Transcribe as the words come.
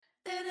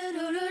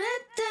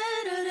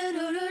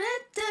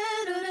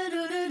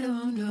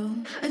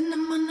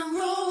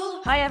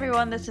Hi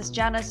everyone, this is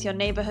Janice, your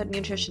neighborhood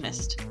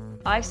nutritionist.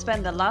 I've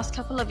spent the last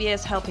couple of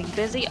years helping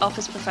busy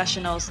office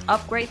professionals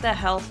upgrade their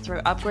health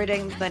through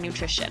upgrading their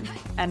nutrition.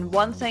 And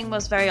one thing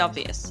was very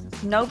obvious.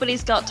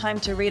 Nobody's got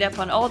time to read up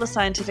on all the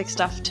scientific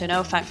stuff to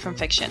know fact from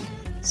fiction.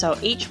 So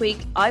each week,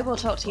 I will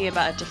talk to you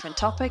about a different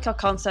topic or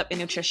concept in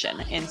nutrition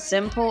in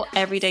simple,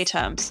 everyday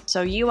terms,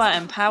 so you are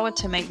empowered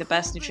to make the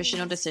best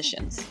nutritional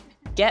decisions.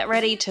 Get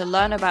ready to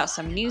learn about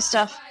some new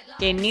stuff,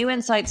 gain new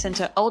insights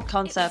into old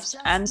concepts,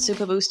 and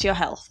super boost your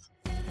health.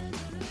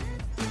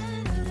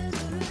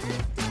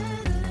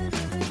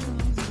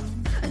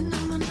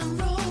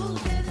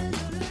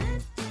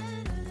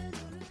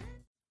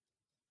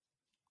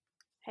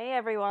 Hey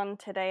everyone,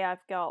 today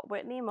I've got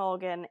Whitney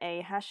Morgan,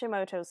 a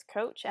Hashimoto's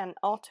coach and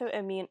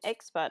autoimmune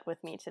expert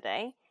with me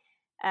today.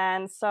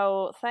 And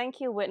so thank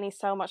you, Whitney,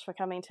 so much for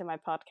coming to my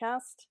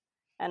podcast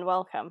and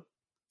welcome.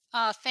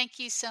 Oh, thank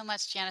you so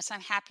much, Janice.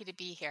 I'm happy to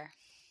be here.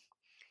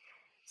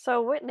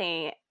 So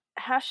Whitney,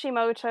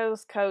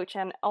 Hashimoto's coach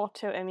and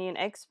autoimmune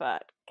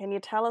expert, can you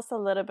tell us a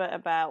little bit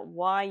about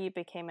why you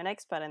became an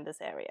expert in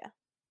this area?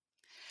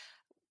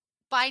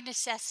 By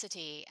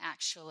necessity,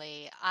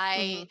 actually.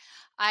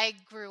 I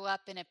grew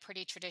up in a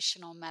pretty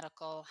traditional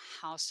medical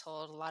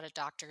household, a lot of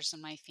doctors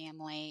in my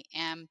family.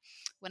 And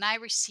when I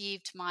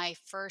received my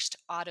first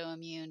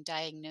autoimmune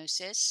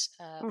diagnosis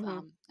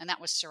and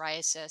that was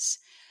psoriasis,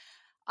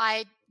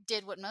 I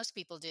did what most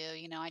people do.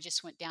 I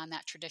just went down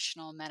that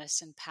traditional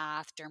medicine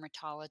path,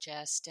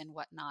 dermatologist and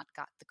whatnot,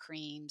 got the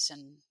creams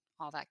and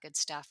all that good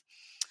stuff.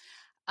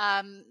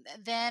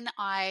 Then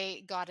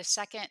I got a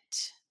second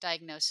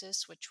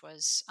diagnosis, which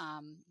was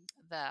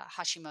the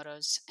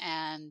Hashimoto's,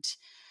 and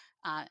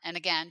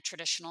again,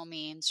 traditional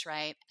means,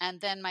 right?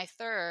 And then my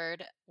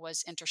third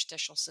was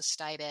interstitial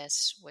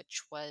cystitis,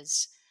 which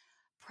was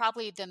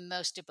probably the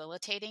most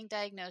debilitating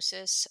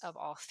diagnosis of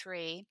all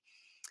three.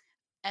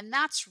 And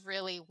that's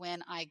really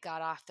when I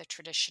got off the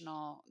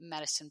traditional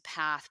medicine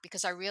path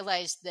because I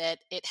realized that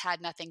it had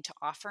nothing to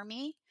offer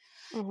me.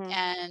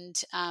 And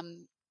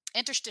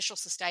interstitial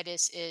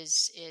cystitis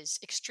is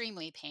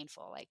extremely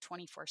painful, like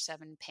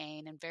 24/7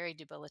 pain and very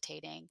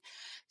debilitating.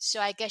 So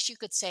I guess you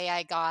could say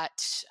I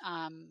got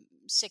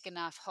sick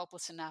enough,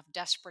 hopeless enough,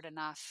 desperate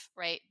enough,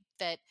 right?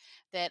 That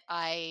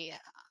I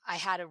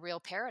had a real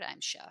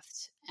paradigm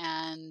shift,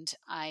 and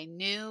I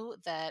knew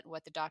that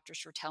what the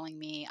doctors were telling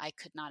me I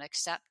could not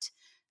accept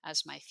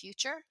as my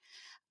future.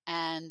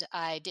 And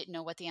I didn't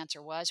know what the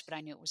answer was, but I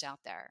knew it was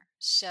out there.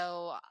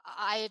 So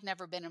I had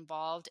never been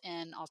involved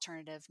in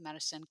alternative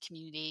medicine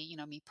community,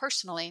 me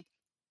personally,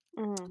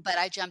 but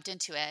I jumped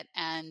into it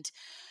and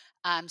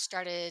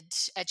started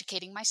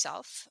educating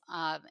myself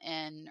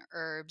in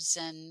herbs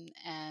and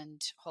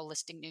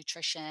holistic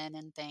nutrition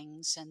and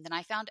things. And then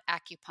I found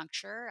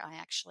acupuncture. I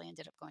actually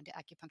ended up going to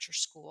acupuncture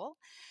school.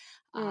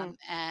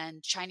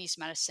 And Chinese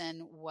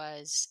medicine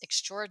was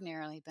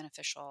extraordinarily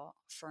beneficial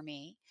for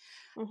me.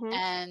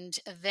 And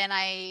then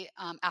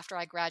after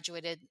I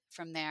graduated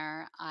from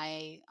there,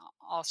 I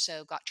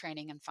also got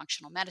training in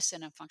functional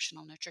medicine and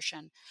functional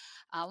nutrition.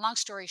 Long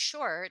story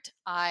short,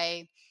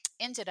 I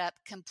ended up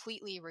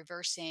completely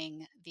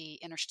reversing the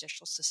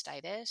interstitial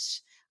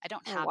cystitis. I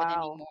don't Oh, have it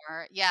wow.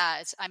 anymore.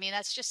 Yeah,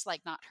 that's just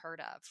like not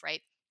heard of,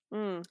 right?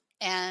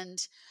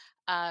 And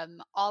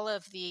all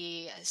of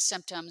the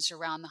symptoms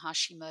around the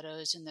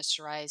Hashimoto's and the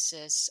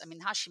psoriasis. I mean,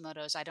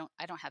 Hashimoto's, I don't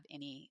have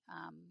any,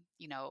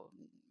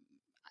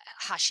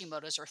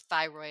 Hashimoto's or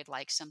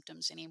thyroid-like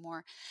symptoms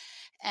anymore.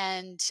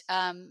 And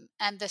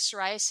the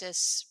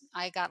psoriasis,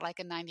 I got like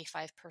a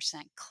 95%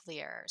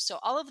 clear. So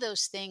all of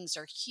those things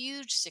are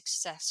huge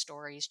success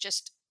stories,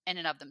 just in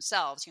and of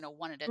themselves,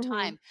 one at a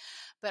time.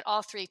 But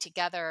all three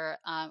together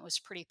was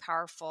pretty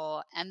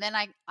powerful. And then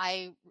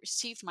I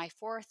received my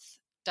fourth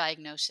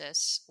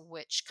diagnosis,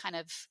 which kind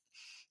of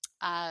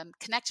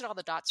connected all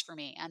the dots for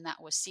me, and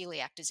that was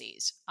celiac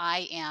disease.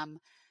 I am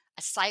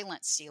a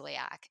silent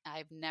celiac.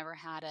 I've never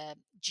had a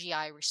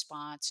GI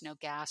response, no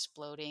gas,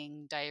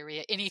 bloating,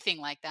 diarrhea, anything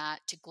like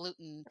that to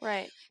gluten.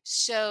 Right.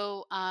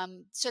 So,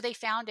 so they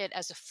found it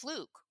as a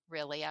fluke.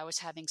 Really, I was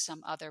having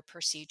some other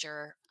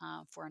procedure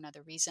for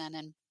another reason,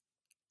 and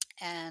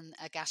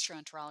a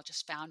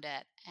gastroenterologist found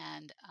it,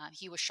 and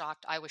he was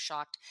shocked. I was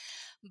shocked,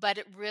 but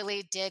it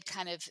really did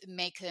kind of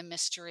make the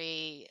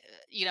mystery,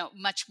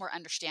 much more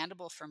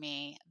understandable for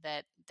me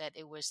that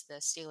it was the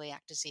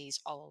celiac disease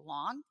all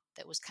along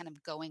that was kind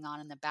of going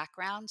on in the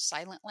background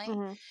silently,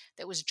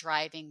 that was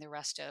driving the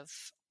rest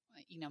of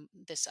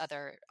this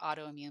other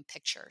autoimmune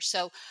picture.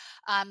 So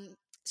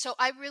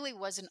I really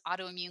was an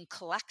autoimmune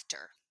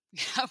collector.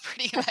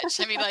 Pretty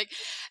much. I mean, like,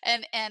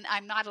 and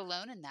I'm not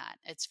alone in that.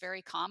 It's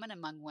very common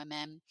among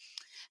women.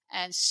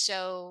 And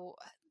so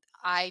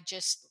I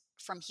just,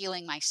 from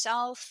healing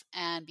myself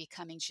and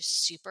becoming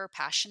just super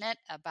passionate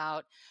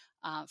about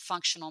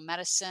functional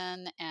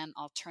medicine and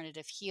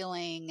alternative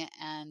healing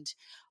and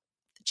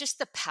just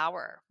the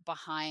power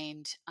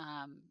behind,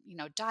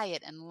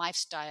 diet and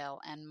lifestyle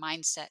and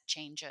mindset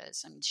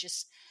changes. And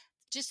just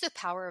just the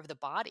power of the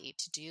body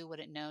to do what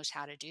it knows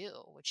how to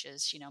do, which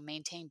is,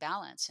 maintain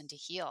balance and to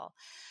heal.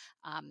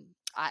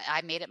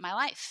 I made it my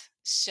life.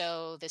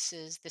 So this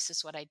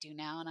is what I do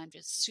now, and I'm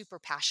just super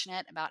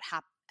passionate about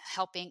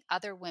helping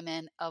other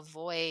women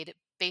avoid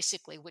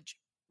basically, which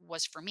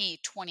was for me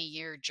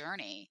 20-year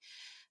journey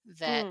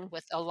that Mm.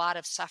 with a lot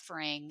of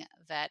suffering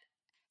that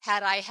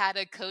had I had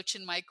a coach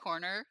in my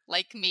corner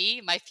like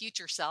me, my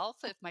future self,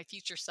 if my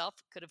future self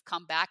could have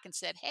come back and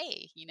said,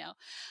 hey,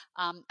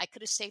 I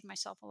could have saved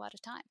myself a lot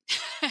of time.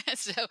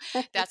 So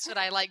that's what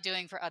I like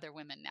doing for other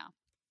women now.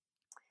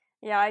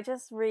 Yeah, I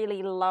just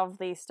really love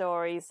these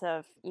stories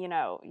of,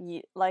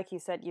 like you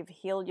said, you've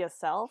healed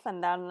yourself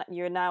and then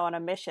you're now on a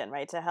mission,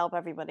 right, to help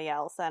everybody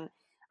else. And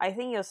I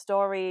think your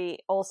story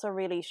also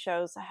really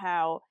shows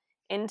how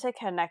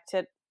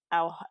interconnected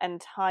our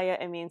entire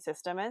immune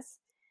system is.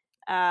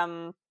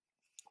 Um,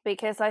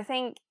 because I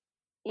think,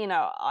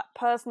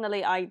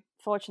 personally,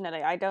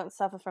 fortunately, I don't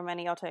suffer from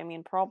any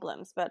autoimmune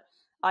problems, but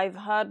I've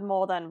heard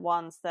more than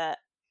once that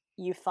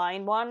you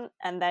find one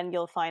and then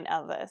you'll find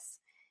others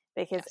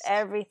because Yes.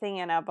 everything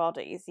in our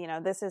bodies,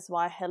 this is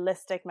why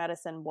holistic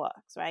medicine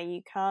works, right?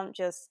 You can't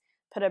just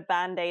put a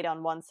band-aid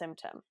on one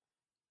symptom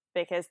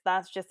because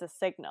that's just a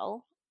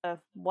signal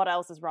of what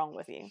else is wrong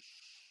with you.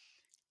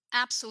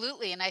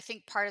 Absolutely. And I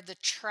think part of the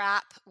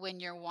trap when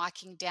you're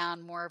walking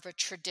down more of a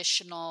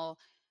traditional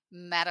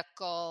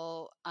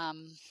medical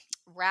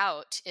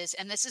route is,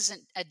 and this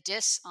isn't a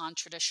diss on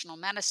traditional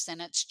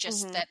medicine, it's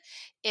just Hmm. that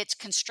it's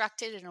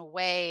constructed in a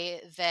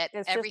way that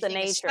It's just the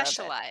everything is nature of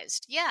it.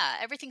 specialized. Yeah,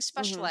 everything's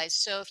Hmm. specialized.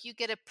 So if you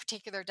get a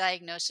particular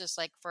diagnosis,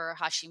 like for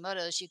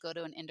Hashimoto's, you go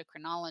to an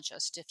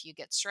endocrinologist. If you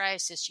get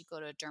psoriasis, you go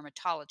to a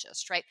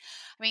dermatologist, right?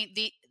 I mean,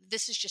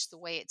 this is just the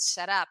way it's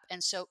set up.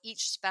 And so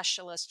each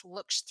specialist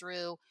looks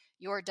through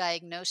your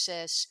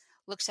diagnosis,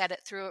 looks at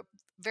it through a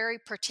very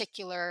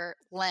particular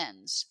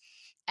lens,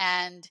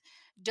 and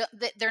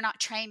they're not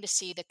trained to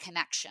see the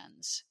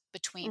connections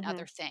between Hmm.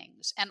 other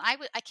things. And I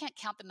can't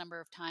count the number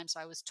of times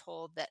I was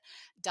told that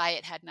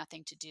diet had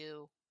nothing to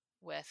do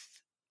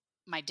with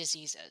my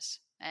diseases.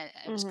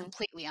 It was Hmm.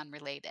 completely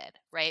unrelated,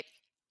 right?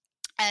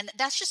 And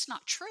that's just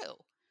not true.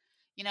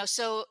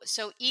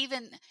 So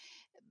even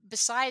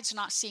besides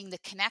not seeing the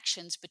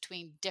connections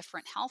between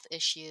different health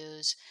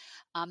issues,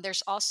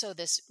 there's also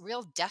this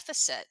real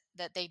deficit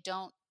that they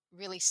don't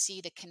really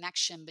see the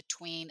connection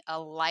between a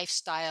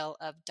lifestyle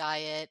of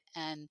diet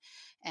and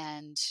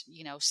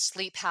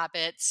sleep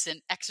habits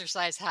and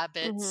exercise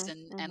habits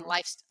Hmm. and Hmm.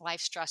 life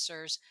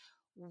stressors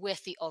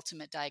with the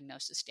ultimate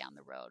diagnosis down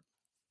the road.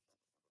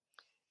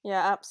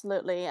 Yeah,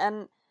 absolutely.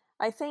 And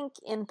I think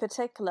in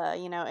particular,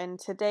 in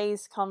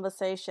today's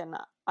conversation,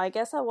 I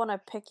guess I want to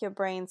pick your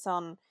brains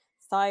on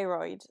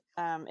thyroid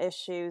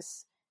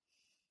issues,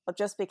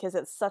 just because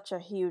it's such a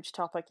huge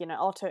topic.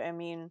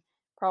 Autoimmune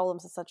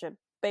problems is such a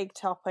big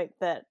topic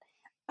that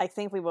I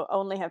think we will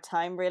only have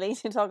time really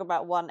to talk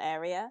about one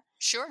area.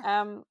 Sure.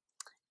 Um,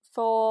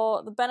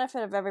 for the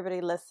benefit of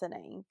everybody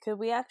listening, could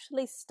we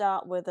actually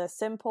start with a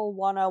simple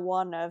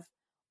 101 of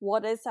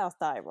what is our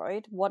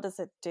thyroid, what does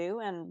it do,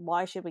 and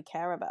why should we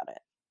care about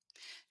it?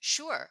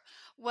 Sure.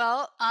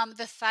 Well,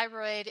 the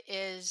thyroid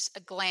is a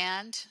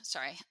gland.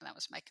 Sorry, that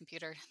was my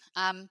computer.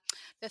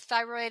 The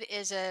thyroid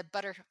is a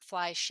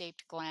butterfly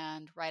shaped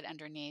gland right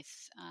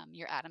underneath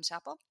your Adam's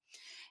apple.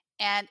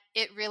 And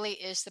it really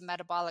is the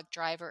metabolic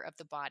driver of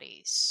the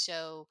body.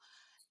 So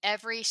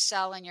every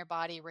cell in your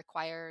body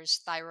requires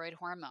thyroid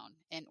hormone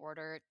in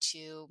order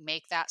to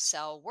make that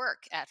cell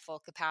work at full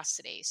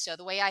capacity. So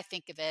the way I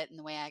think of it and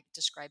the way I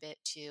describe it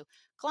to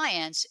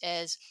clients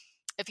is,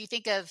 if you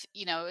think of,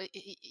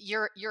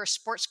 you're a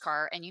sports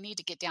car and you need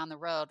to get down the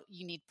road,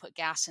 you need to put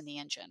gas in the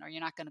engine or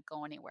you're not going to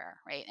go anywhere,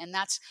 right? And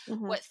that's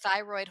Mm-hmm. what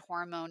thyroid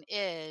hormone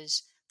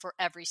is for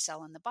every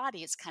cell in the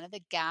body. It's kind of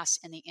the gas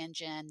in the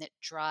engine that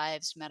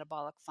drives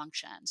metabolic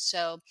function.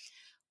 So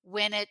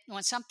when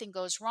something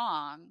goes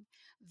wrong,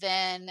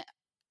 then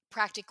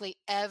practically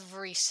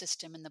every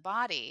system in the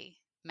body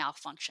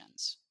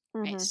malfunctions,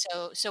 right? Mm-hmm.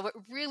 So it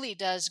really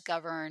does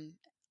govern,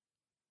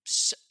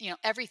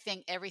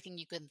 everything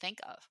you can think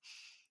of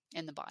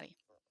in the body.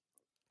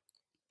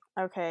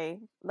 Okay,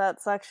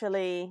 that's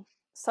actually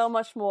so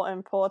much more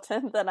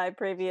important than I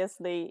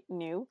previously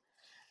knew.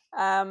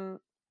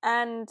 Um,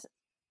 and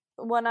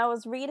when I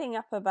was reading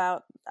up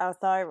about our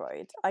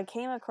thyroid, I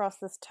came across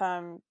this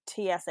term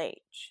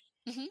TSH.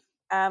 Hmm.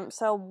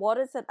 So what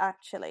is it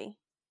actually?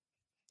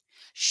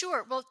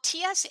 Sure. Well,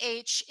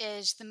 TSH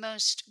is the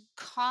most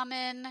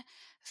common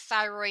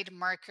thyroid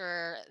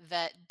marker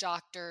that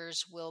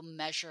doctors will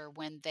measure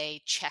when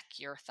they check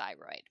your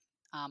thyroid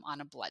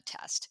on a blood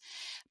test.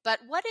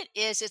 But what it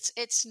is,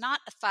 it's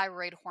not a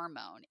thyroid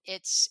hormone.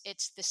 It's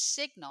the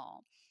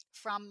signal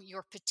from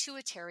your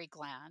pituitary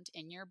gland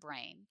in your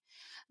brain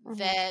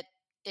Mm-hmm. that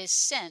is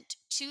sent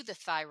to the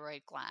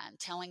thyroid gland,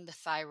 telling the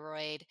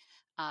thyroid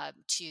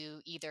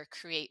to either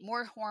create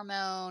more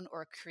hormone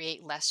or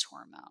create less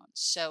hormone.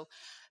 So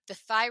the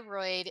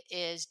thyroid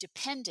is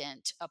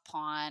dependent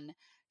upon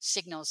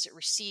signals it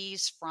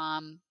receives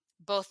from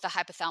both the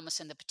hypothalamus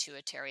and the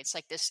pituitary. It's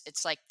like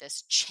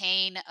this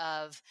chain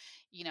of,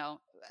 you know,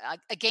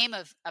 a game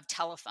of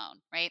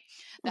telephone, right?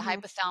 The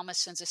Hmm. hypothalamus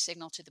sends a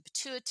signal to the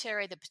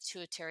pituitary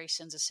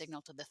sends a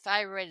signal to the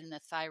thyroid, and the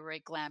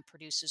thyroid gland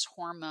produces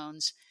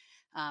hormones,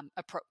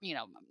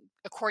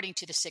 according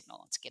to the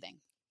signal it's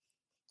getting.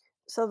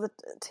 So the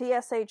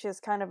TSH is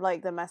kind of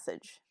like the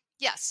message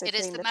Yes, it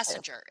is between the the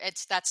two. messenger.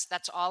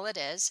 That's all it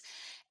is.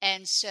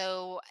 And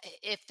so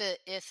if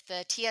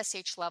the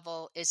TSH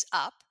level is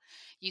up,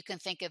 you can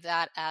think of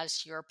that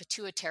as your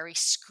pituitary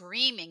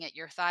screaming at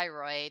your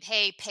thyroid,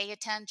 "Hey, pay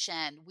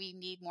attention. We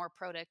need more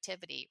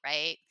productivity,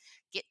 right?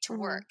 Get to Hmm.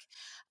 work."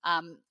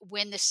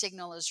 When the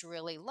signal is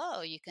really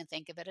low, you can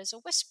think of it as a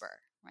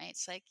whisper, right?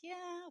 It's like,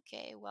 "Yeah,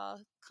 okay,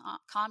 well,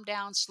 calm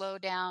down, slow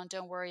down,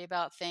 don't worry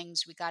about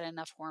things. We got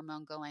enough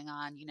hormone going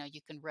on.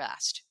 You can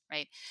rest,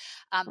 right?"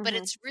 But Hmm.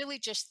 it's really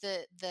just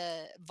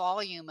the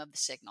volume of the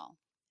signal.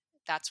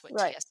 That's what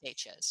Right.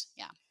 TSH is.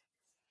 Yeah.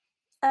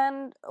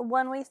 And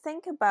when we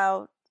think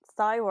about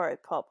thyroid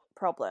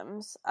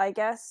problems, I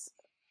guess,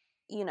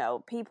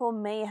 people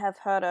may have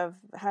heard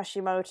of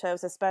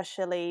Hashimoto's,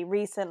 especially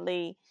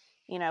recently,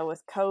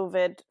 with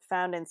COVID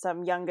found in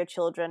some younger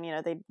children,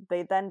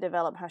 they then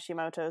develop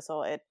Hashimoto's,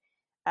 or it,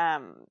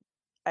 um,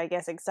 I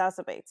guess,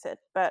 exacerbates it.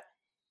 But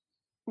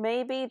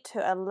maybe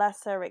to a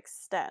lesser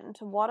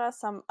extent, what are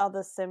some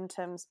other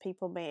symptoms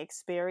people may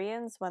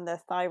experience when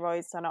their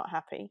thyroids are not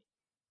happy?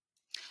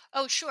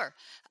 Oh, sure.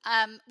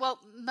 Well,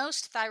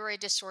 most thyroid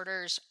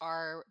disorders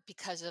are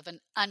because of an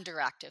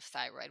underactive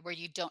thyroid, where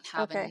you don't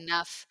have Okay.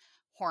 enough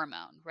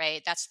hormone,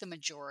 right? That's the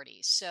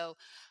majority. So,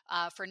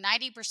 for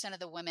 90% of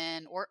the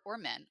women or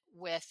men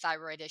with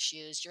thyroid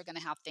issues, you're going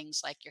to have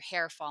things like your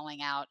hair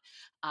falling out,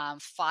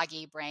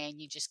 foggy brain,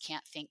 you just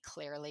can't think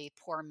clearly,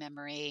 poor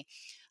memory,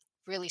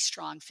 really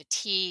strong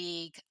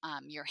fatigue.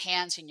 Your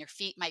hands and your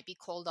feet might be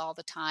cold all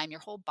the time. Your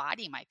whole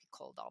body might be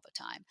cold all the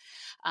time.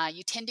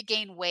 You tend to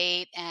gain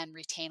weight and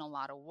retain a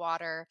lot of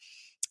water.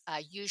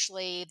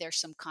 Usually, there's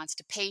some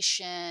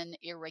constipation,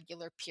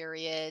 irregular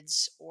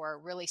periods, or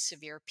really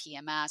severe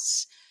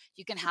PMS.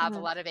 You can have a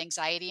Hmm. lot of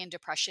anxiety and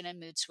depression and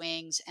mood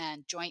swings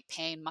and joint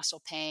pain,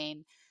 muscle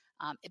pain.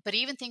 But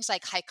even things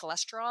like high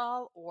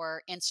cholesterol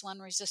or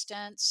insulin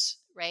resistance,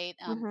 right?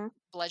 Hmm.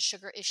 Blood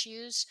sugar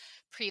issues,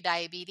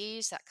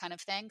 pre-diabetes, that kind of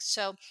thing.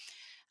 So,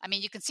 I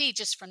mean, you can see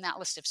just from that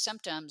list of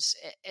symptoms,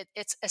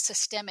 it's a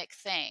systemic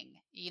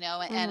thing, and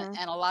Hmm.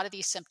 and a lot of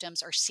these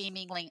symptoms are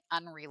seemingly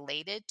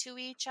unrelated to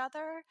each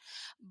other,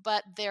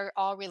 but they're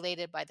all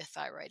related by the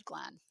thyroid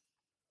gland.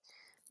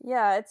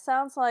 Yeah, it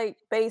sounds like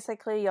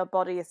basically your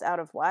body is out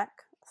of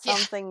whack.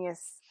 Yeah. Something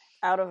is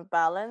out of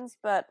balance,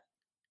 but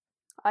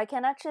I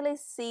can actually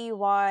see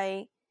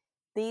why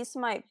these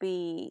might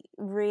be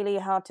really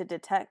hard to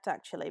detect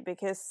actually,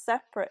 because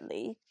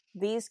separately,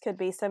 these could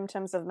be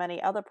symptoms of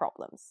many other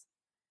problems.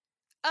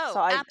 So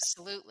Oh,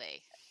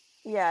 absolutely.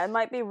 yeah, it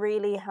might be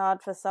really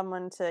hard for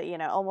someone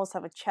to, almost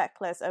have a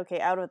checklist. Okay,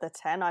 out of the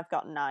 10, I've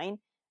got 9.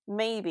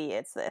 Maybe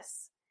it's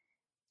this.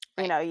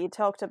 Right. You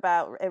talked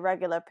about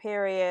irregular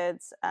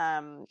periods,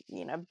 bad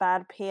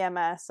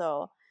PMS,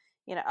 or,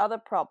 other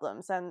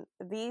problems. And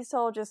these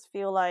all just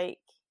feel like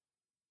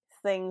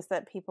things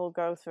that people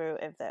go through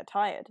if they're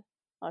tired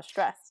or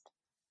stressed.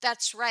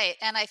 That's right.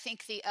 And I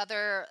think the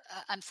other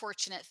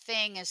unfortunate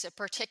thing is that,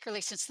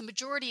 particularly since the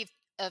majority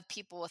of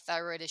people with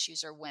thyroid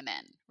issues are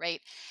women,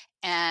 right?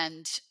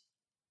 And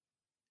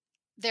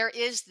there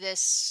is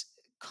this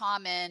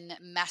common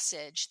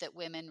message that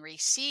women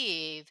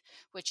receive,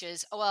 which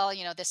is, "Oh,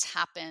 well, this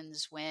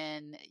happens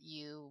when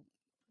you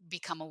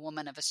become a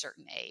woman of a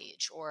certain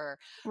age," or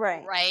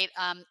Right. right,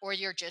 or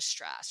 "You're just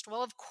stressed."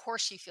 Well, of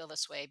course you feel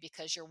this way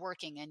because you're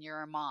working and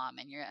you're a mom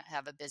and you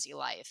have a busy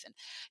life, and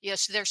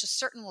so there's a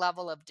certain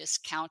level of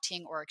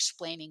discounting or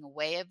explaining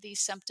away of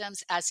these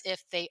symptoms as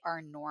if they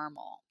are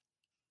normal,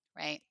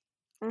 right?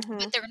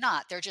 But Mhm. they're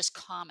not. They're just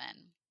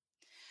common.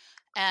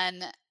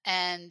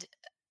 And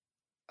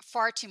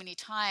far too many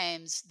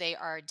times they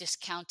are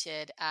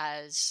discounted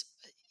as,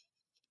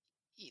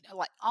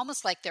 like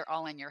almost like they're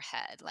all in your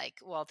head, like,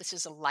 well, this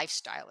is a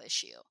lifestyle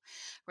issue,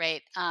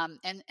 right?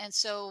 And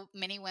so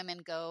many women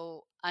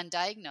go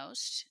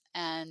undiagnosed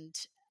and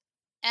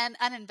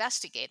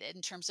uninvestigated,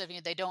 in terms of,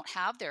 they don't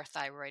have their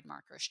thyroid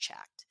markers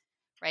checked,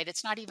 right?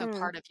 It's not even Mm.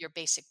 part of your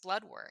basic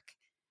blood work.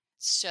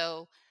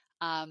 So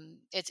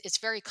it's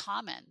very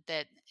common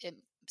that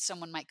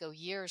someone might go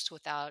years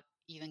without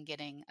even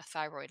getting a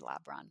thyroid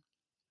lab run.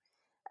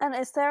 And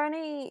is there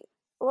any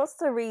what's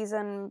the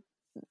reason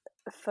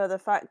for the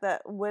fact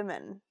that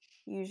women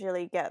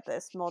usually get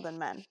this more than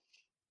men?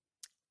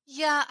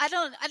 Yeah, I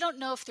don't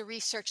know if the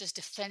research is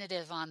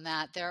definitive on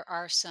that. There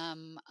are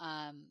some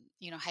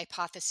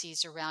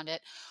hypotheses around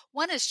it.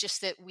 One is just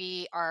that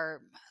we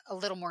are a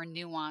little more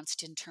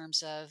nuanced in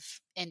terms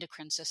of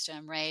endocrine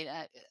system,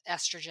 right?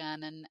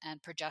 Estrogen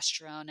and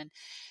progesterone and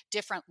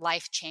different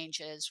life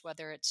changes,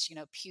 whether it's,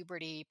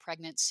 puberty,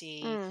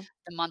 pregnancy, Mm.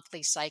 the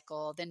monthly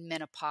cycle, then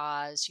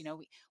menopause.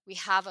 We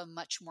have a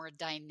much more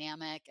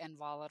dynamic and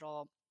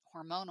volatile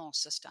hormonal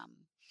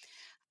system.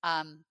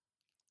 Um,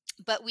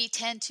 but we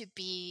tend to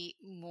be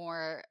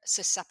more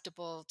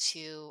susceptible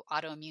to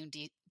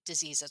autoimmune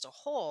disease as a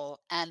whole.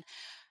 And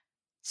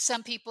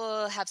some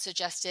people have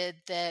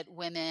suggested that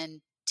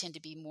women tend to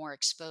be more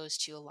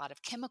exposed to a lot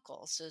of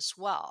chemicals as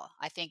well.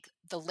 I think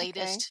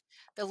Okay.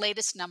 the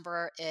latest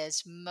number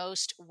is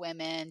most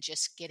women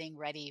just getting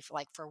ready for,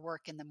 like, for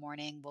work in the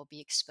morning will be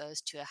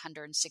exposed to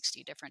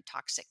 160 different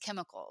toxic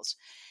chemicals.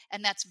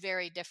 And that's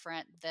very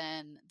different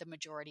than the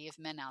majority of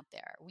men out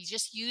there. We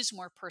just use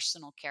more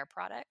personal care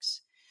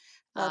products.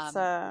 That's Um,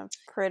 a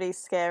pretty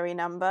scary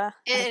number,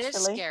 it is actually.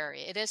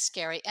 scary. It is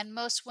scary. And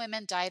most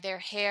women dye their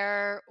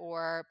hair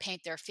or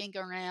paint their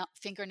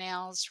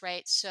fingernails,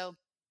 right? So,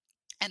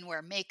 and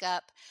wear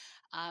makeup.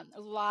 A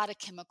lot of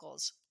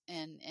chemicals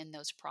in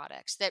those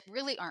products that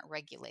really aren't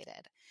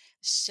regulated.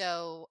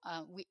 So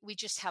we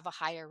just have a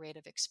higher rate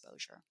of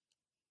exposure.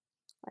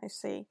 I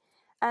see.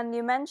 And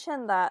you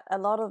mentioned that a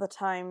lot of the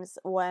times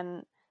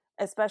when,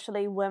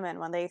 especially women,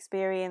 when they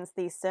experience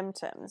these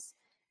symptoms,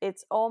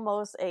 it's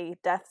almost a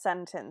death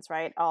sentence,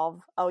 right?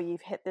 Of, oh,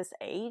 you've hit this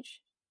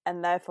age,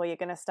 and therefore you're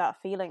going to start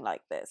feeling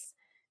like this.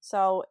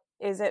 So,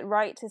 is it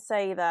right to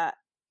say that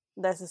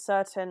there's a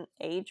certain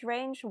age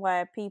range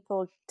where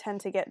people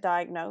tend to get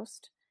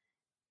diagnosed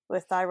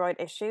with thyroid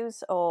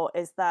issues, or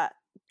is that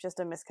just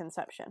a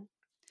misconception?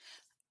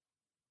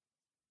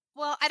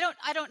 Well, I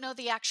don't know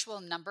the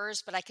actual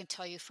numbers, but I can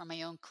tell you from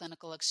my own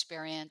clinical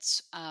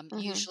experience.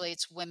 Mm-hmm. Usually,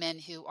 it's women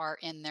who are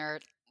in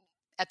their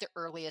at the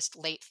earliest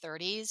late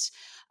 30s,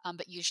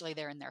 but usually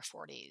they're in their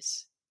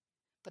 40s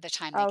by the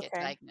time they get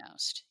Okay.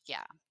 diagnosed.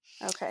 Yeah.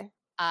 Okay.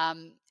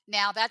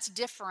 Now that's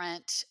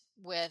different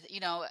with,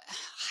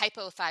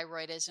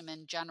 hypothyroidism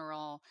in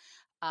general.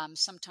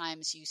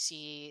 Sometimes you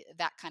see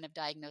that kind of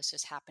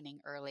diagnosis happening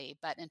early,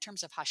 but in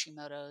terms of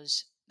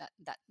Hashimoto's,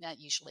 that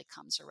usually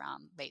comes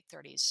around late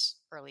 30s,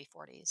 early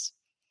 40s.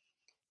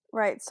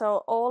 Right.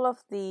 So all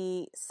of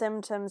the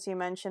symptoms you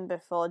mentioned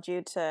before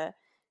due to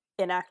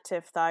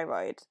inactive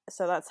thyroid,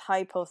 so that's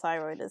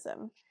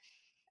hypothyroidism.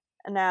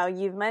 Now,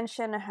 you've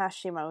mentioned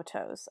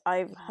Hashimoto's.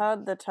 I've Mhm.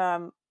 heard the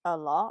term a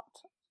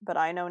lot, but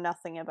I know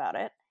nothing about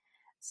it.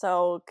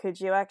 So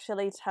could you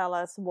actually tell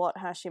us what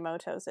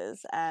Hashimoto's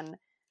is and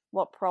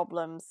what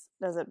problems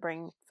does it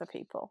bring for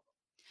people?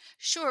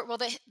 Sure. Well,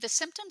 the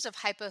symptoms of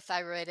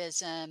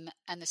hypothyroidism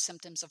and the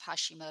symptoms of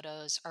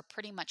Hashimoto's are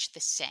pretty much the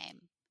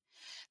same.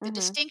 The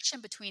Mm-hmm.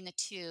 distinction between the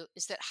two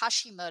is that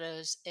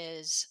Hashimoto's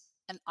is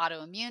an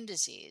autoimmune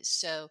disease.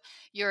 So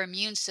your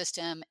immune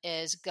system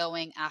is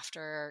going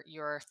after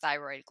your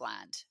thyroid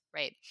gland,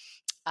 right?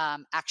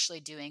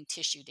 Actually doing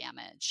tissue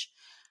damage.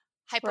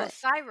 Right.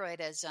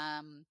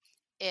 Hypothyroidism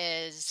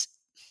is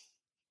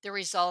the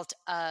result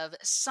of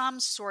some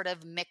sort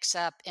of mix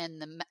up in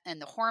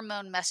the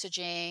hormone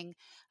messaging,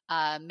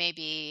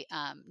 maybe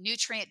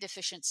nutrient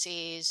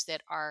deficiencies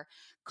that are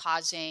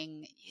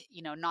causing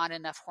not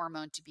enough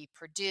hormone to be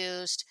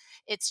produced.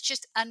 It's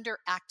just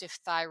underactive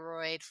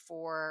thyroid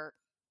for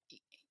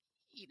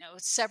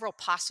several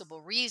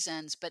possible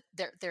reasons, but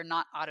they're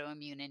not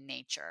autoimmune in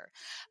nature.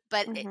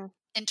 But Mm-hmm.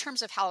 in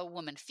terms of how a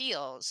woman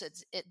feels,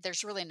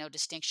 there's really no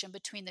distinction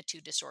between the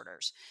two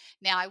disorders.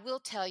 Now, I will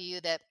tell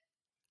you that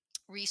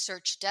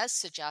research does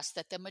suggest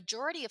that the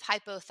majority of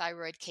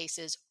hypothyroid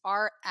cases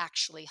are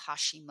actually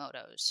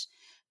Hashimoto's.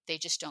 They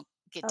just don't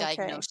get Okay.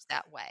 diagnosed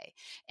that way.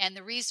 And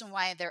the reason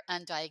why they're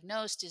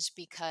undiagnosed is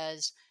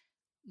because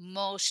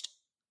most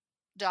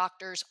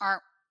doctors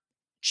aren't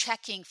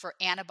checking for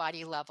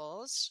antibody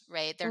levels,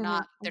 right?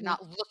 Mm-hmm. They're Mm-hmm.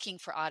 not looking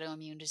for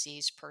autoimmune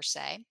disease per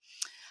se.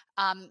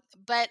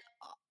 But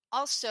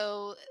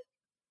also,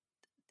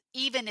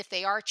 even if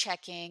they are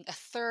checking, a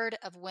third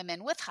of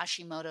women with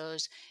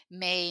Hashimoto's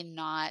may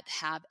not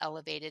have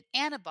elevated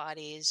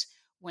antibodies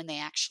when they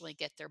actually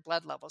get their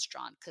blood levels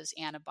drawn, because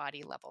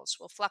antibody levels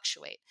will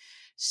fluctuate.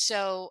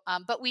 So,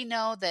 but we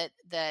know that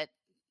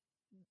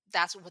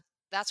that's what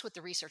that's what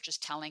the research is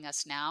telling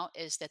us now,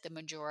 is that the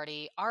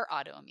majority are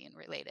autoimmune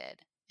related,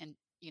 and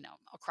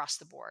across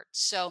the board.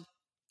 So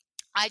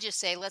I just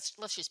say let's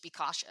just be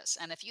cautious.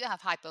 And if you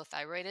have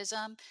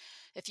hypothyroidism,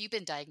 if you've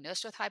been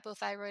diagnosed with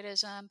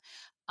hypothyroidism,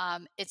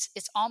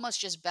 it's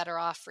almost just better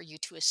off for you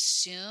to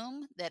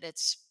assume that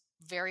it's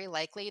very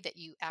likely that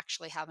you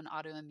actually have an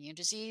autoimmune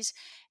disease,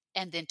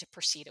 and then to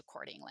proceed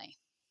accordingly.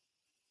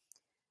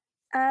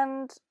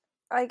 And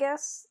I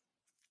guess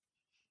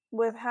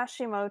with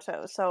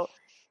Hashimoto, so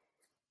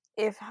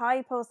if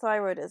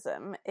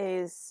hypothyroidism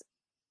is,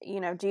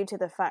 due to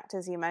the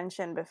factors you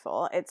mentioned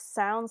before, it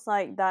sounds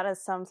like that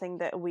is something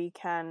that we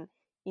can,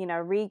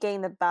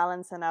 regain the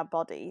balance in our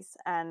bodies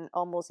and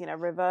almost,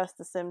 reverse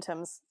the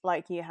symptoms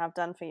like you have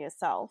done for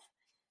yourself.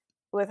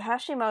 With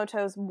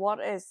Hashimoto's, what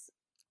is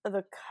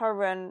the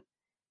current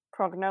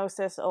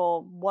prognosis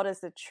or what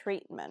is the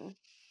treatment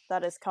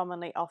that is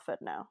commonly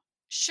offered now?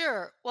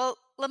 Sure. Well,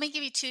 let me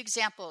give you two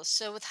examples.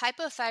 So, with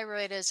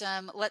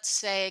hypothyroidism, let's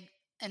say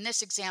in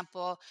this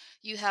example,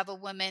 you have a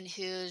woman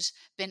who's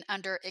been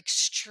under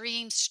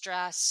extreme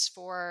stress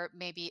for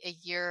maybe a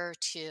year or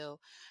two,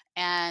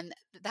 and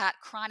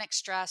that chronic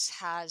stress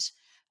has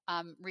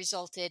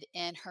resulted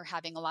in her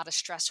having a lot of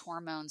stress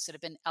hormones that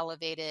have been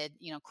elevated,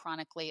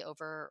 chronically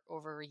over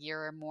a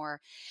year or more.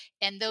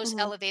 And those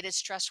Mm-hmm. elevated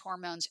stress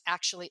hormones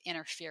actually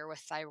interfere with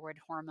thyroid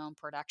hormone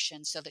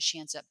production so that she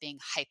ends up being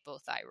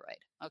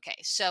hypothyroid. Okay,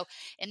 so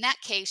in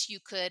that case, you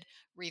could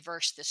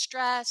reverse the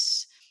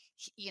stress,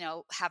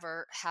 have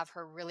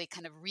her really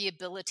kind of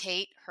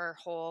rehabilitate her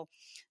whole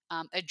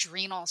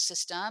adrenal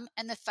system,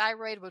 and the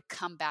thyroid would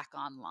come back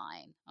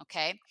online.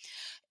 Okay.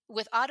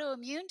 With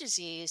autoimmune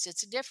disease,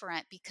 it's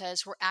different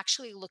because we're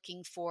actually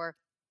looking for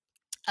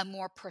a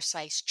more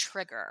precise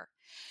trigger.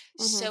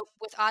 Mm-hmm. So,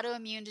 with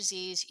autoimmune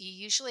disease, you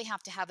usually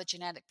have to have a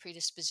genetic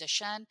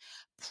predisposition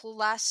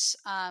plus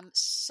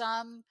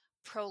some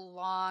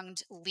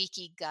prolonged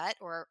leaky gut,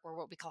 or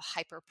what we call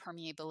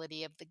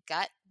hyperpermeability of the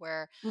gut,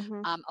 where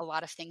Mm-hmm. a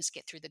lot of things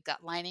get through the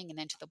gut lining and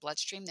into the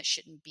bloodstream that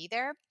shouldn't be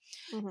there.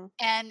 Mm-hmm.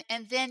 And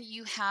then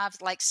you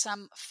have like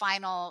some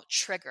final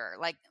trigger,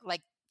 like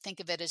think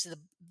of it as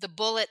the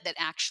bullet that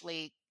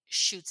actually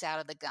shoots out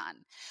of the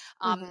gun.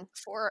 Mm-hmm.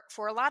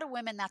 For a lot of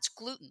women, that's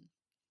gluten.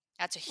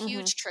 That's a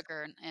Mm-hmm. huge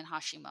trigger in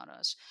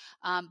Hashimoto's.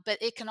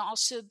 But it can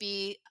also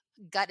be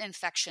gut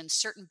infections,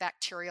 certain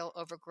bacterial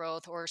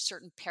overgrowth, or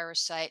certain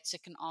parasites.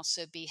 It can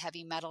also be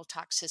heavy metal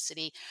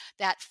toxicity,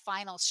 that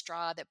final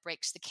straw that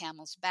breaks the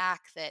camel's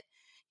back, that,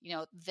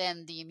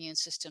 then the immune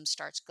system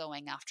starts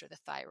going after the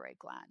thyroid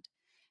gland.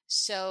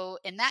 So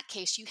in that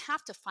case, you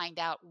have to find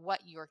out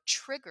what your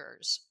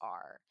triggers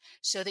are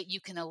so that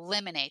you can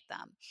eliminate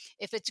them.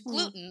 If it's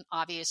Mm-hmm. gluten,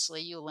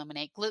 obviously you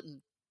eliminate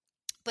gluten.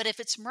 But if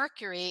it's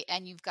mercury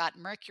and you've got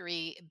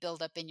mercury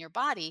buildup in your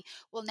body,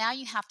 well, now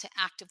you have to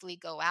actively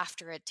go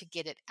after it to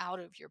get it out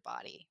of your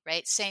body,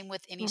 right? Same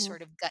with any Mm-hmm.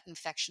 sort of gut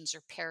infections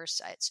or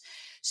parasites.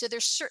 So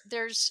there's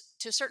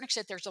to a certain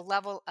extent, there's a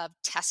level of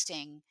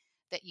testing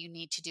that you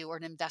need to do, or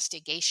an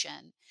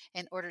investigation,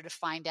 in order to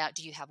find out,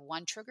 do you have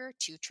one trigger,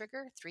 two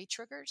trigger, three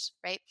triggers,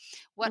 right?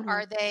 What Mm-hmm.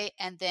 are they?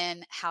 And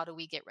then how do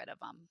we get rid of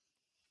them?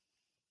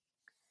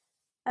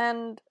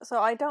 And so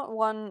I don't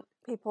want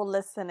people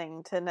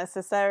listening to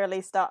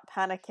necessarily start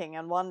panicking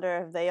and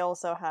wonder if they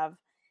also have,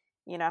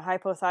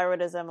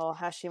 hypothyroidism or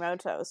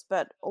Hashimoto's.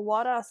 But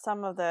what are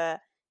some of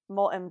the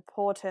more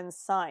important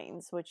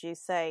signs, would you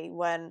say,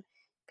 when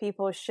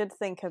people should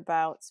think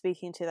about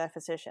speaking to their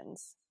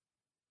physicians?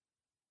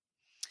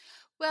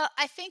 Well,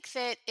 I think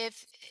that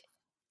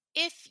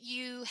if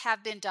you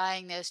have been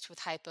diagnosed with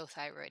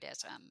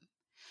hypothyroidism,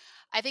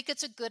 I think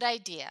it's a good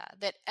idea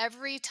that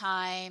every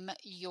time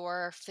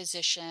your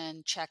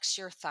physician checks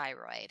your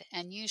thyroid,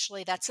 and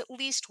usually that's at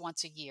least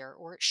once a year,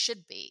 or it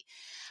should be.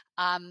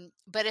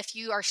 But if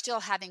you are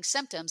still having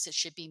symptoms, it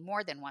should be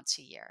more than once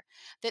a year.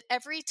 That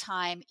every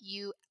time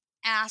you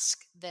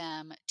ask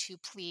them to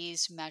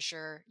please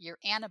measure your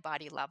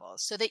antibody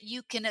levels so that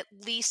you can at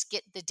least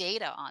get the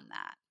data on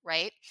that,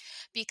 right?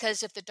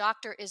 Because if the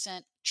doctor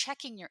isn't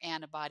checking your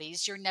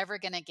antibodies, you're never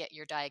going to get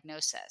your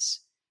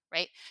diagnosis.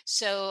 Right.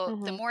 So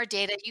the Mm-hmm. more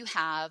data you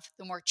have,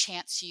 the more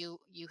chance you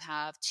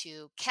have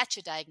to catch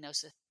a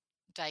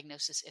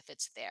diagnosis if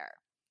it's there.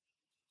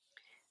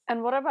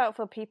 And what about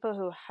for people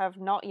who have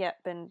not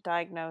yet been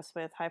diagnosed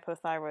with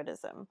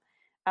hypothyroidism?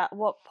 At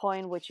what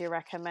point would you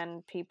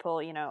recommend people,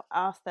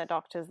 ask their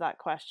doctors that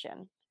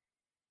question?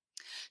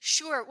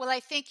 Sure. Well, I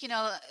think,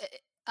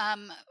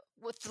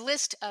 with the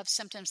list of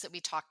symptoms that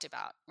we talked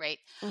about, right?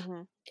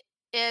 Mm-hmm.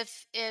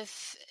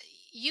 If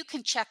you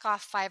can check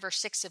off five or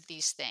six of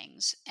these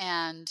things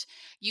and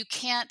you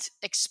can't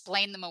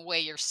explain them away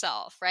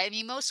yourself, right? I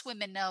mean, most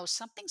women know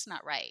something's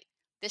not right.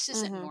 This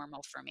isn't Mm-hmm.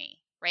 normal for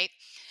me, right?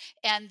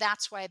 And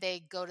that's why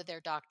they go to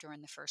their doctor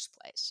in the first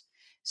place.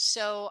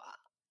 So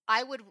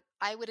I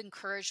would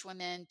encourage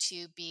women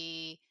to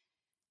be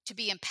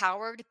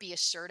empowered, be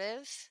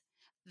assertive,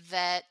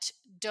 that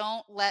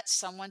don't let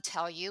someone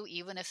tell you,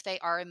 even if they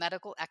are a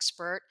medical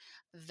expert,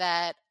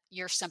 that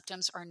your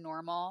symptoms are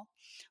normal,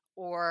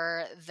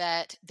 or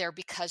that they're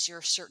because you're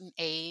a certain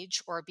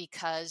age, or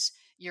because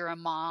you're a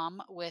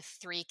mom with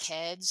three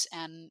kids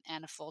and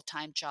a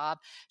full-time job.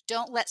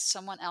 Don't let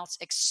someone else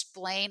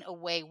explain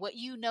away what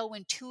you know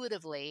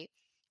intuitively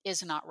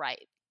is not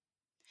right.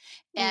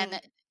 Mm.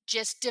 And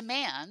just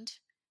demand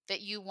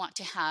that you want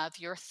to have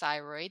your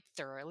thyroid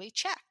thoroughly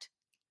checked.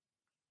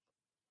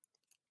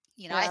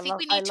 Yeah, I think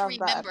we I need to love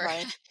that remember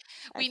advice,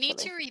 we need actually.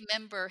 to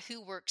remember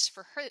who works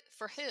for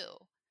who,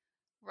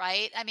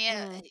 right? I mean,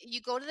 Mm.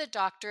 you go to the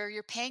doctor,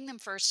 you're paying them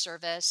for a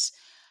service,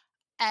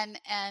 and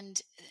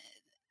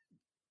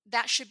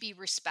that should be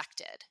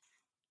respected,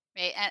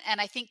 right?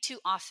 And I think too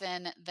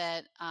often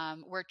that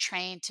we're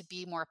trained to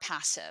be more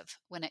passive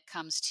when it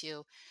comes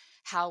to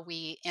how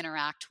we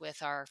interact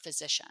with our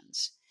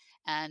physicians.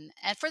 And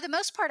for the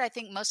most part, I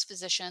think most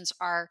physicians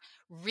are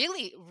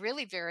really,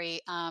 really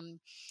very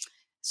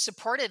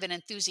supportive and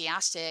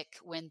enthusiastic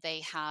when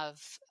they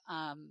have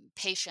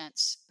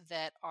patients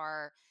that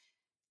are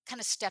kind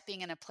of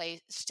stepping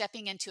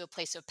into a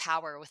place of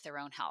power with their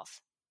own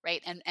health,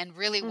 right? And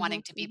really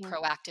wanting Mhm, to be mhm.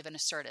 proactive and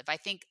assertive. I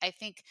think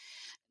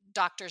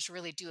doctors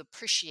really do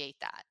appreciate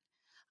that.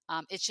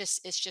 It's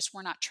just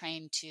we're not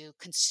trained to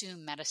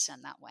consume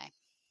medicine that way.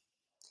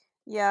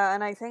 Yeah,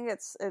 and I think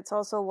it's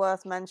also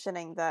worth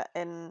mentioning that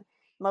in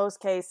most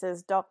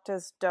cases,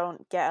 doctors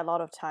don't get a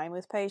lot of time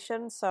with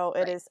patients, so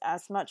it Right. is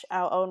as much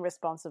our own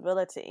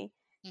responsibility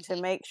to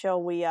Hmm. make sure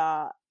we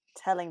are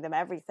telling them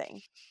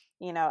everything,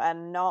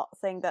 and not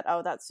think that,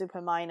 oh, that's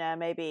super minor,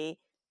 maybe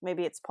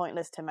it's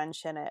pointless to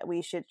mention it.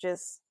 We should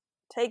just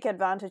take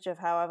advantage of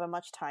however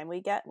much time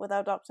we get with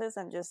our doctors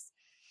and just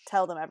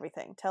tell them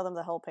everything, tell them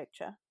the whole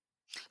picture.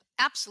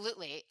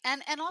 Absolutely.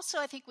 And also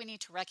I think we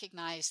need to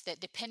recognize that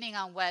depending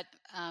on what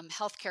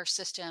healthcare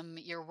system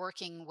you're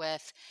working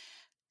with,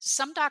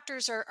 some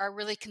doctors are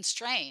really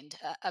constrained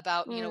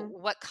about, Mm,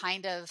 what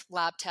kind of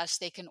lab tests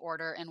they can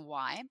order and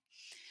why.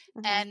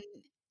 mm-hmm, And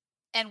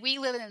and we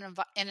live in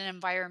in an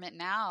environment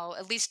now,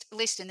 at least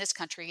in this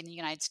country, in the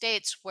United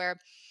States, where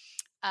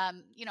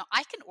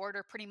I can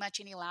order pretty much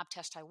any lab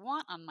test I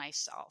want on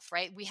myself,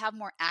 right? We have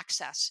more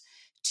access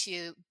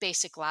to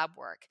basic lab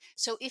work.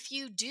 So if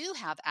you do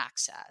have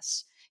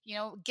access,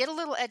 get a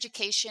little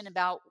education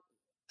about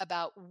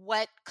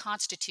what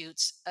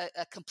constitutes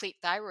a complete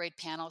thyroid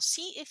panel.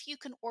 See if you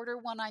can order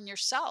one on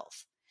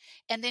yourself,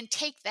 and then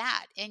take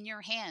that in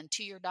your hand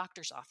to your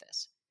doctor's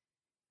office.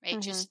 Right?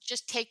 mm-hmm.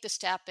 Just take the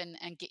step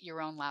and get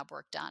your own lab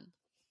work done.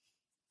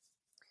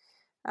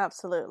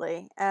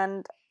 Absolutely.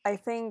 And I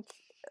think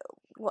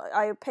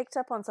I picked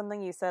up on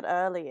something you said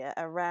earlier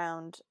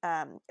around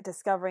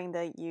discovering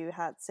that you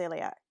had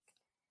celiac.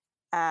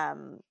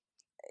 Um,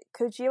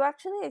 could you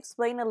actually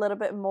explain a little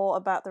bit more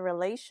about the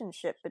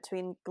relationship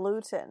between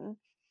gluten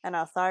and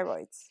our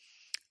thyroids?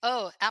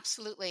 Oh,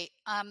 absolutely.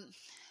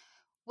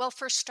 Well,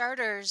 for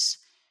starters,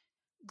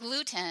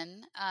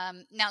 gluten.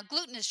 Now,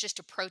 gluten is just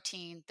a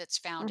protein that's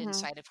found Mm-hmm.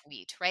 inside of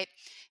wheat, right?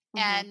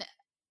 Mm-hmm. And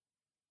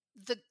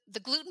the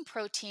gluten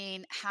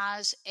protein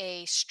has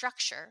a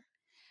structure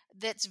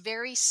that's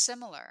very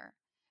similar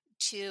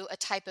to a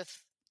type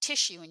of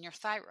tissue in your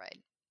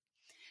thyroid.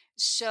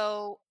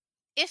 So,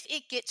 if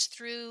it gets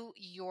through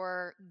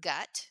your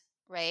gut,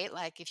 right?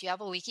 Like if you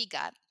have a leaky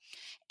gut,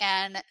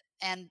 and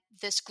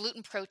this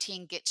gluten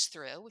protein gets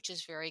through, which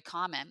is very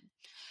common,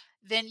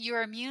 then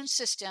your immune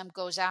system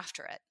goes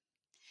after it.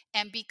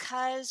 And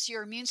because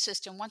your immune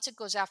system, once it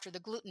goes after the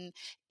gluten,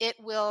 it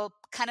will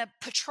kind of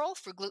patrol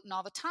for gluten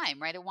all the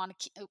time, right? It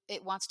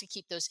wants to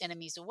keep those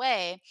enemies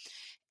away.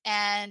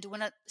 And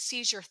when it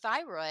sees your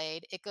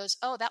thyroid, it goes,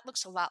 "Oh, that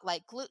looks a lot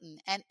like gluten,"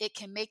 and it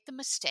can make the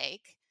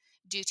mistake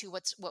due to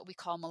what we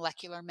call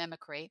molecular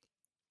mimicry.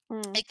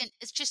 Mm.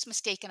 It's just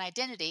mistaken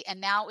identity,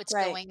 and now it's Right.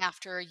 going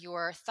after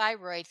your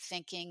thyroid,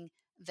 thinking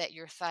that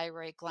your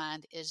thyroid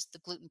gland is the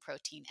gluten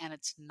protein, and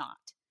it's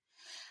not.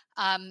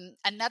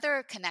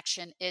 Another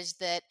connection is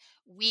that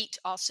wheat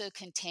also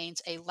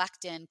contains a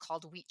lectin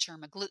called wheat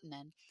germ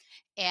agglutinin.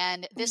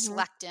 And this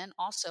Mm-hmm. lectin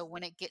also,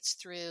 when it gets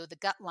through the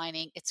gut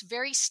lining, it's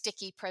very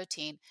sticky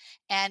protein,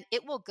 and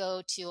it will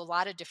go to a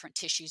lot of different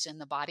tissues in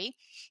the body,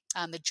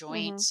 the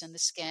Mm-hmm. joints and the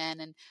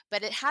skin.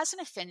 But it has an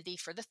affinity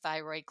for the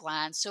thyroid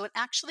gland. So it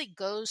actually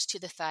goes to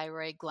the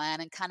thyroid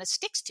gland and kind of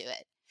sticks to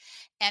it.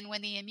 And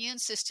when the immune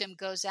system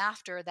goes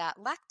after that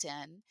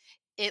lectin,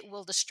 it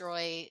will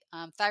destroy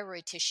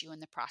thyroid tissue in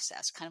the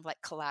process, kind of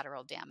like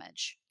collateral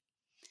damage.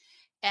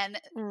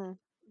 And Mm.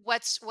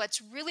 what's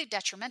really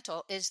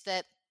detrimental is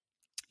that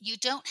you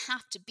don't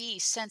have to be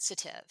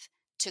sensitive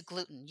to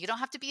gluten. You don't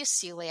have to be a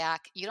celiac.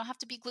 You don't have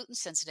to be gluten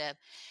sensitive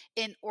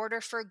in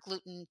order for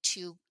gluten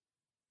to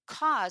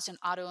cause an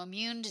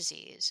autoimmune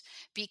disease,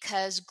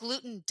 because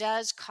gluten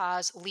does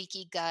cause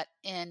leaky gut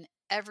in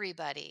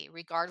everybody,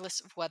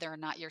 regardless of whether or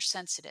not you're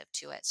sensitive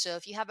to it. So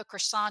if you have a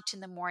croissant in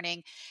the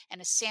morning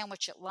and a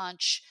sandwich at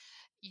lunch,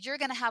 you're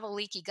going to have a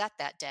leaky gut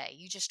that day.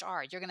 You just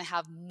are. You're going to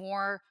have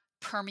more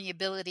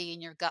permeability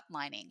in your gut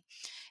lining.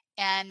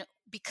 And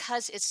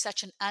because it's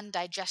such an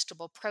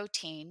undigestible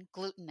protein,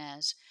 gluten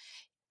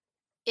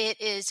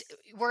is,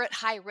 we're at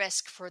high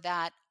risk for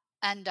that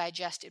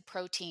undigested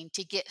protein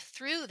to get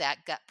through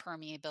that gut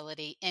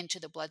permeability into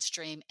the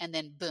bloodstream, and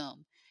then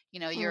boom,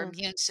 your Mm.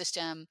 immune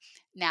system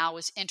now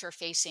is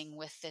interfacing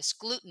with this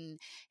gluten,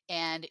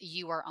 and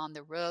you are on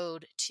the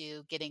road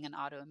to getting an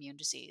autoimmune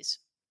disease,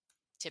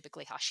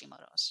 typically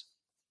Hashimoto's.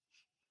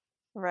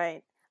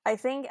 Right. I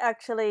think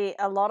actually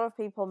a lot of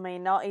people may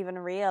not even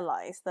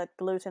realize that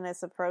gluten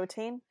is a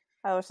protein.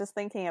 I was just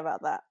thinking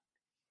about that.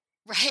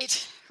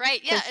 Right,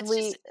 right, yeah, Because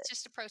it's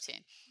just a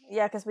protein.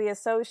 because we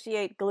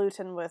associate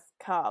gluten with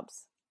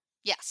carbs,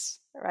 Yes.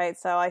 right?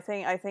 So I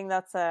think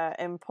that's a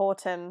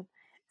important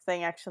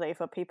thing actually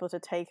for people to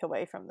take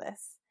away from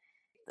this.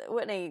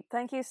 Whitney,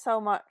 thank you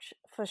so much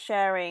for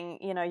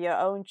sharing, your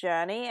own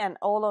journey and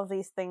all of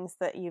these things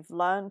that you've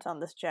learned on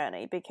this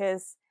journey,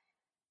 because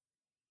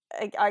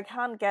I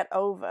can't get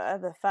over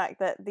the fact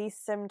that these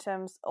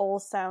symptoms all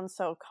sound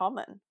so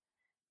common.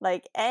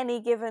 Like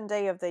any given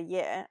day of the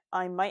year,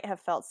 I might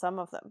have felt some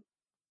of them,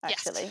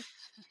 Yes. actually.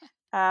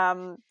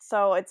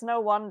 So it's no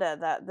wonder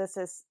that this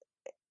is,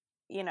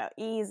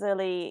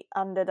 easily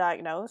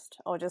underdiagnosed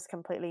or just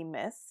completely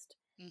missed.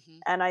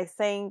 Hmm. And I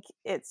think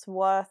it's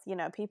worth,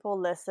 people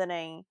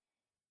listening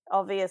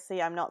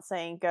obviously I'm not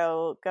saying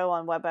go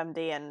on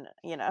WebMD and,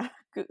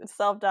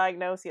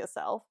 self-diagnose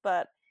yourself,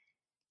 but,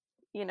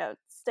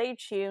 stay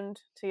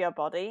tuned to your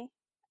body.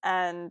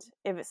 And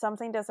if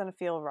something doesn't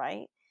feel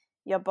right,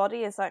 your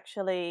body is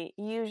actually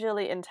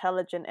usually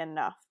intelligent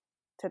enough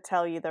to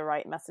tell you the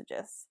right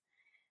messages.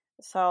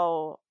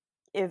 So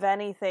if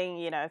anything,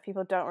 if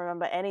people don't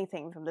remember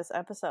anything from this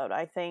episode,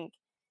 I think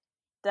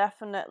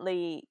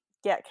definitely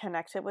get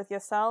connected with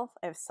yourself.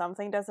 If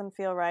something doesn't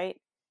feel right,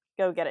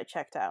 go get it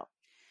checked out.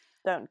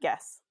 Don't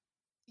guess.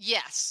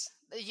 Yes,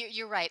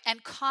 you're right.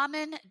 And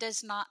common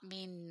does not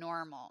mean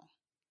normal.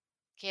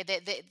 Okay,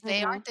 they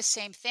Mm-hmm. aren't the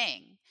same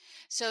thing.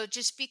 So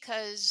just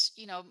because,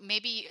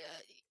 maybe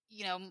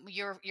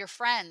your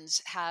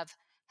friends have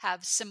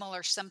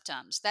similar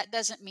symptoms, that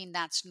doesn't mean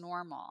that's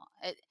normal.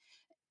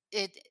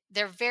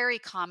 They're very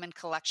common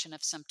collection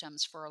of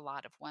symptoms for a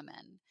lot of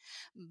women.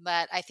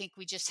 But I think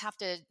we just have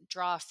to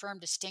draw a firm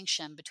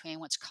distinction between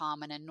what's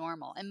common and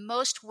normal. And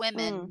most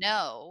women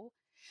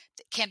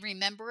can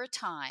remember a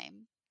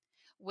time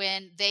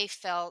when they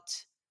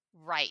felt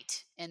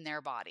right in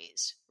their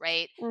bodies,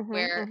 right? Mm-hmm.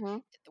 Where Mm-hmm.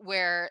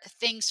 where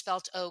things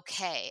felt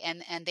okay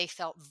and they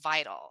felt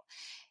vital.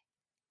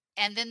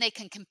 And then they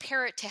can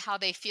compare it to how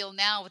they feel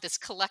now with this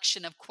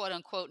collection of quote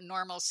unquote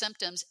normal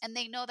symptoms, and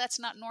they know that's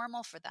not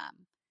normal for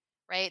them,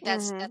 right? Mm-hmm.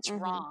 That's Mm-hmm.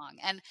 wrong.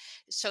 And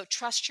so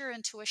trust your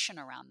intuition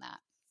around that.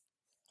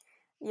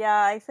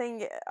 Yeah, I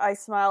think I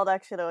smiled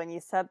actually when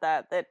you said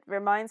that. It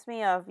reminds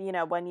me of,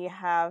 when you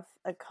have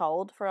a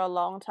cold for a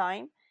long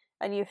time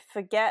and you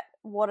forget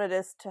what it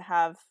is to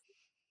have,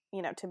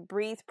 to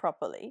breathe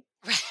properly.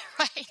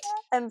 Right.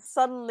 And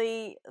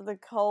suddenly the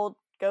cold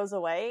goes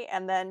away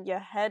and then your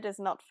head is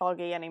not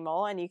foggy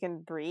anymore and you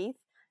can breathe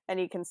and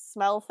you can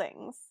smell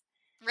things.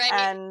 Right.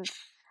 And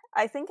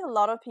I think a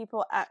lot of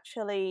people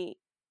actually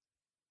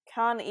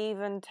can't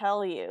even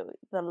tell you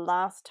the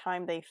last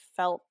time they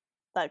felt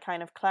that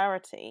kind of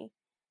clarity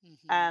Hmm.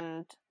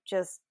 and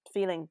just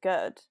feeling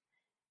good,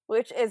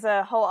 which is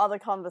a whole other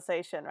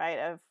conversation, right?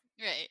 Of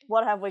Right.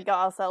 what have we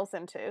got ourselves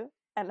into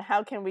and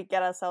how can we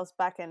get ourselves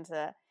back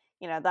into,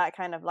 that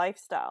kind of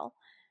lifestyle.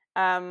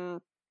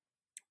 Um,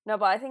 no,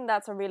 but I think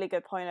that's a really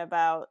good point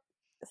about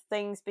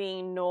things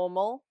being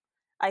normal.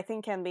 I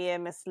think can be a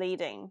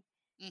misleading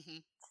Hmm.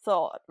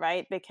 thought,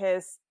 right?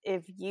 Because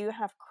if you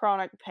have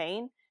chronic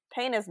pain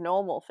is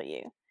normal for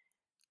you,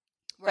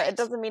 but it Right.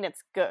 doesn't mean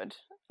it's good,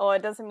 or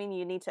it doesn't mean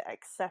you need to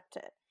accept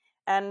it.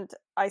 And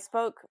I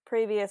spoke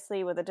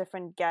previously with a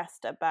different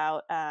guest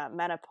about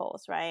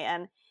menopause, right?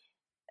 And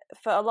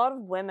for a lot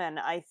of women,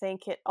 I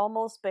think it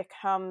almost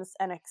becomes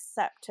an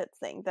accepted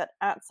thing that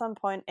at some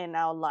point in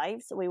our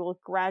lives, we will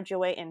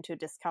graduate into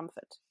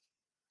discomfort,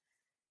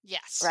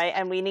 Yes. right? I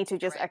And we need to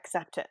think you're just right.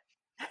 accept it.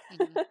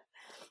 Hmm.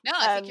 No,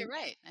 I think you're And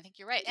right. I think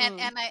you're right. And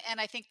mm, and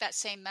I think that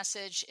same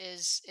message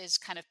is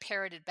kind of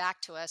parroted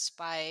back to us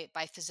by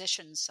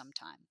physicians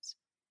sometimes.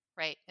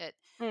 Right?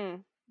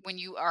 mm. When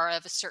you are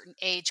of a certain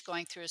age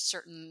going through a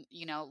certain,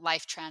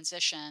 life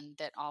transition,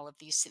 that all of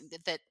these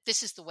that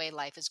this is the way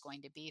life is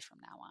going to be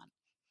from now on.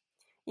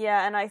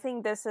 Yeah, and I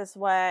think this is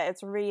where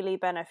it's really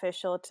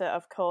beneficial to,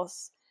 of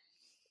course,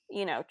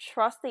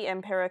 trust the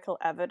empirical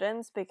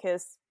evidence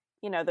because,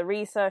 the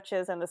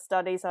researches and the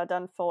studies are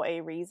done for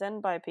a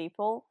reason by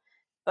people,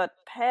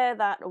 but pair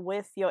that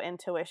with your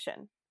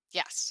intuition,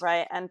 Yes,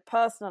 right? And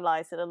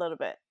personalize it a little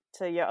bit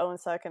to your own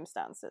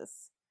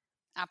circumstances.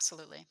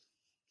 absolutely.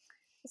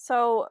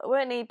 So,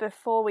 Whitney,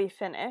 before we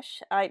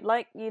finish, I'd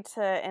like you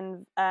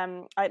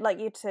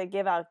to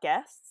give our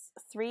guests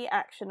 3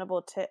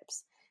 actionable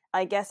tips,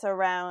 I guess,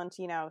 around,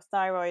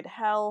 thyroid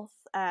health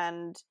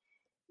and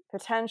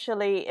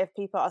potentially if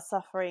people are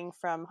suffering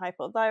from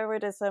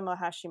hypothyroidism or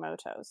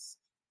Hashimoto's.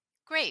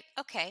 Great.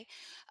 Okay.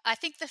 I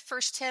think the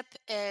first tip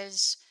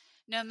is,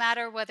 no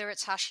matter whether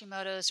it's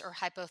Hashimoto's or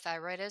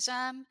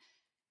hypothyroidism,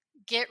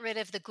 get rid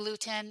of the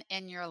gluten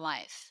in your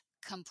life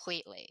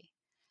completely.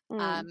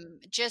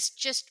 Mm,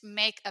 Just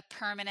make a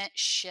permanent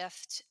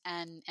shift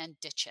and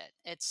ditch it.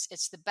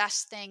 It's the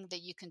best thing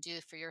that you can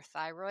do for your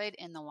thyroid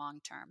in the long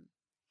term.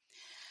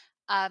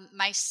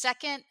 My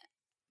second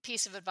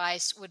piece of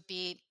advice would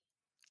be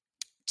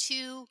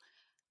to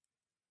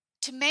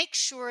make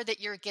sure that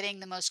you're getting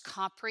the most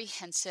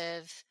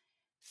comprehensive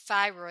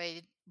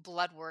thyroid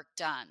blood work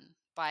done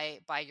by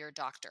your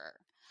doctor.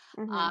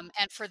 mm-hmm,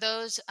 And for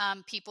those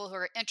people who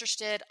are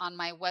interested, on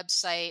my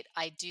website,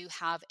 I do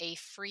have a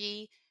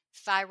free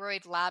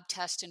thyroid lab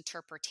test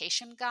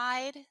interpretation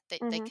guide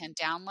that they mm-hmm, can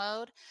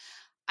download.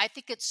 I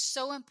think it's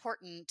so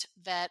important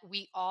that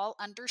we all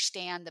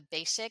understand the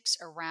basics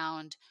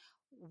around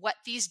what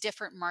these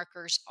different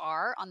markers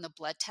are on the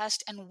blood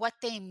test and what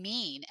they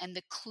mean and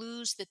the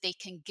clues that they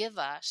can give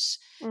us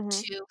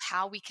mm-hmm. to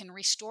how we can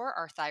restore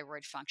our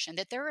thyroid function,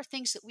 that there are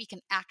things that we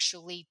can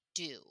actually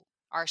do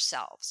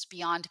ourselves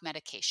beyond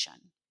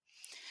medication.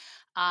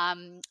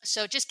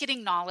 So just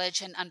getting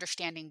knowledge and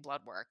understanding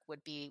blood work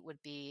would be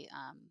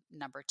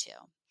number two.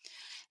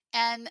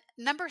 And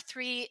number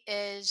three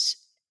is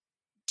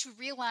to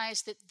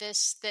realize that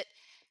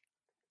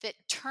that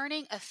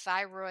turning a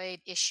thyroid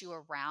issue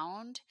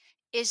around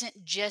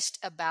isn't just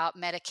about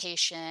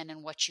medication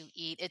and what you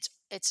eat. It's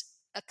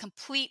a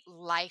complete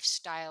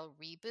lifestyle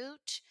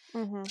reboot.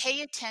 Mm-hmm.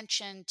 Pay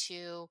attention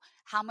to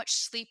how much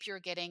sleep you're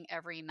getting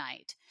every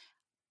night.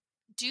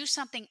 Do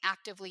something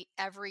actively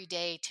every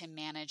day to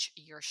manage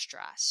your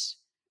stress,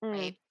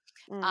 right?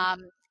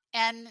 Um,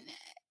 and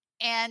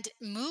and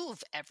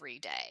move every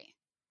day,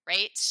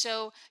 right?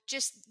 So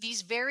just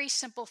these very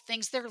simple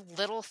things, they're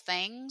little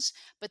things,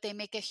 but they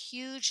make a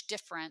huge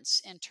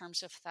difference in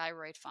terms of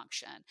thyroid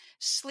function.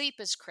 Sleep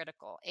is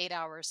critical, 8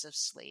 hours of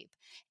sleep.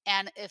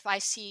 And if I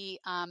see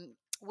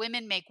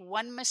women make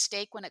one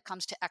mistake when it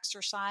comes to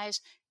exercise,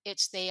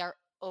 it's they are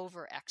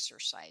over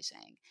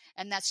exercising.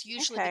 And that's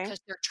usually because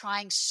they're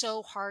trying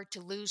so hard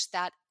to lose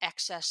that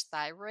excess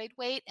thyroid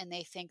weight. And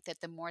they think that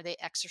the more they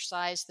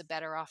exercise, the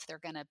better off they're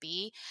going to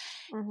be.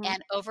 Mm-hmm.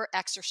 And over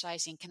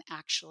exercising can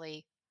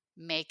actually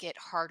make it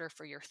harder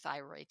for your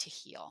thyroid to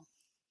heal.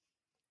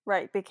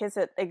 Right, because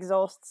it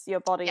exhausts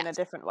your body in a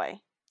different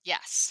way.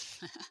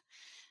 Yes.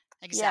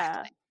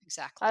 Exactly. Yeah.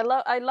 Exactly.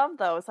 I love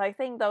those. I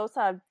think those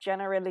are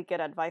generally good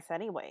advice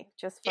anyway,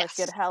 just for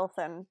good health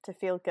and to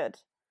feel good.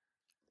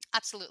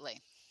 Absolutely.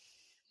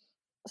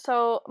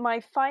 So my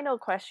final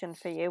question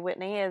for you,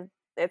 Whitney, is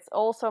it's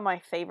also my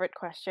favorite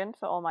question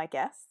for all my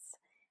guests.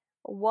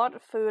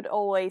 What food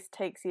always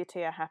takes you to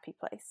your happy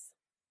place?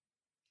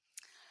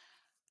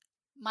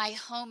 My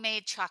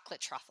homemade chocolate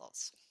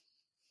truffles.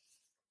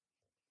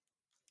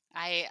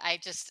 I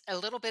just, a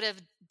little bit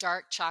of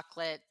dark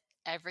chocolate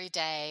every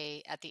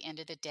day at the end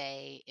of the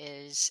day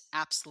is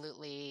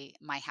absolutely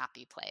my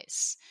happy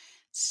place.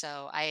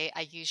 So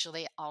I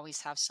usually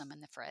always have some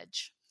in the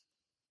fridge.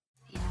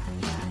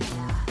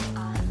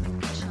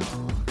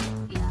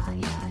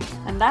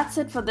 And that's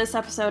it for this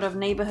episode of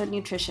Neighborhood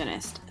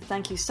Nutritionist.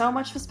 Thank you so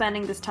much for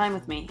spending this time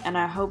with me, and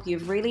I hope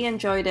you've really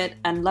enjoyed it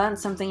and learned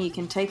something you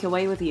can take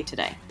away with you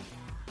today.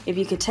 If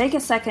you could take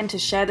a second to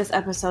share this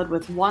episode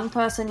with one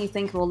person you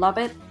think will love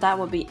it, that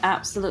would be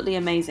absolutely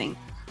amazing.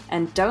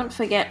 And don't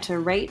forget to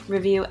rate,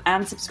 review,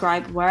 and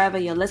subscribe wherever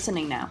you're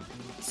listening now.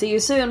 See you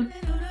soon!